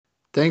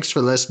Thanks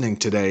for listening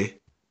today.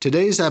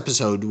 Today's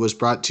episode was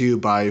brought to you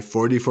by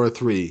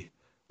 443.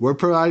 We're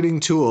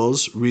providing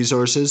tools,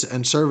 resources,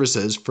 and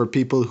services for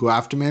people who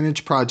have to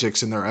manage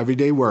projects in their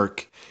everyday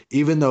work,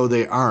 even though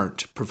they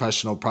aren't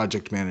professional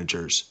project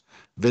managers.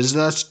 Visit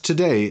us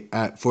today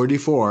at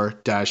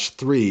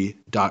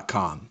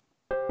 44-3.com.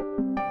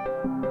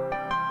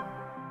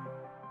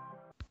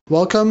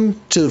 Welcome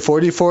to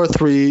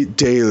 443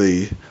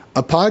 Daily,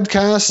 a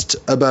podcast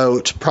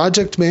about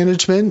project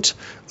management,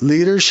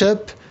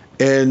 leadership,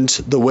 and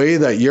the way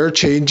that you're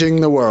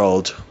changing the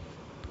world.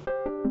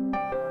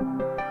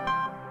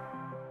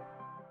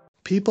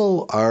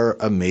 People are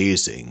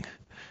amazing.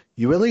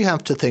 You really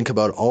have to think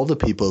about all the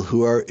people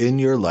who are in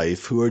your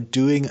life who are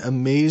doing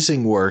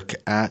amazing work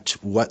at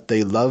what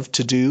they love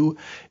to do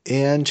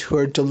and who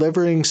are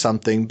delivering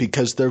something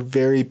because they're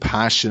very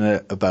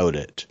passionate about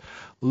it.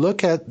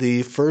 Look at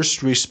the first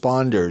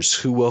responders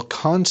who will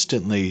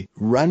constantly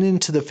run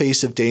into the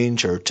face of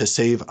danger to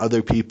save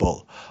other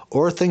people.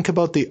 Or think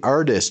about the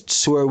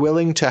artists who are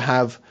willing to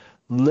have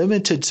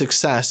limited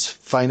success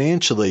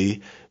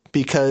financially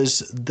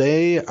because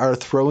they are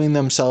throwing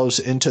themselves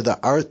into the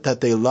art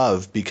that they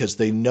love because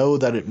they know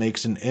that it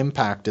makes an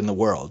impact in the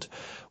world.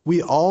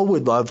 We all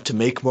would love to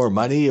make more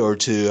money or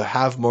to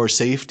have more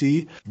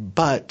safety,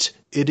 but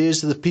it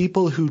is the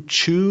people who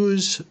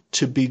choose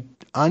to be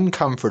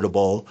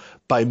uncomfortable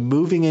by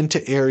moving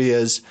into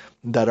areas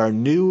that are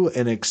new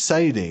and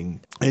exciting.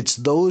 It's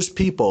those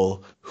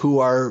people who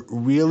are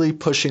really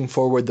pushing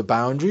forward the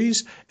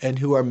boundaries and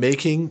who are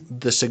making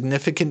the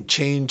significant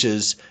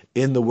changes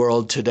in the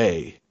world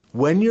today.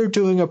 When you're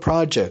doing a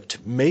project,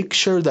 make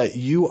sure that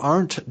you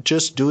aren't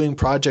just doing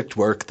project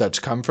work that's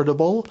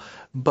comfortable,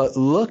 but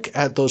look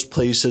at those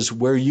places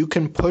where you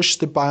can push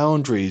the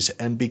boundaries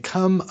and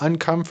become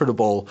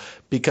uncomfortable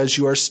because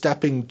you are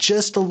stepping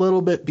just a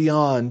little bit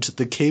beyond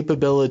the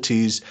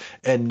capabilities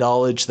and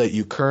knowledge that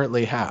you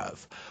currently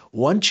have.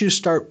 Once you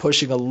start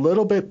pushing a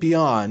little bit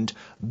beyond,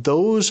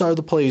 those are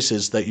the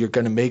places that you're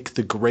going to make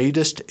the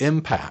greatest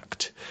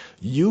impact.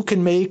 You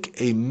can make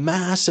a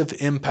massive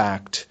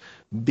impact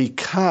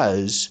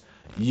because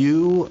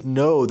you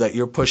know that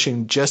you're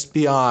pushing just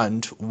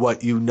beyond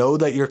what you know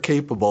that you're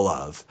capable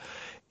of.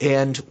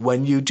 And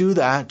when you do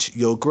that,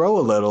 you'll grow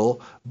a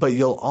little, but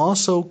you'll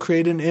also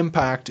create an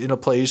impact in a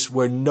place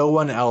where no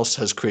one else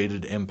has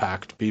created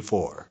impact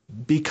before.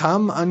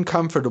 Become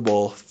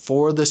uncomfortable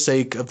for the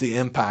sake of the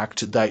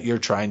impact that you're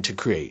trying to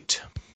create.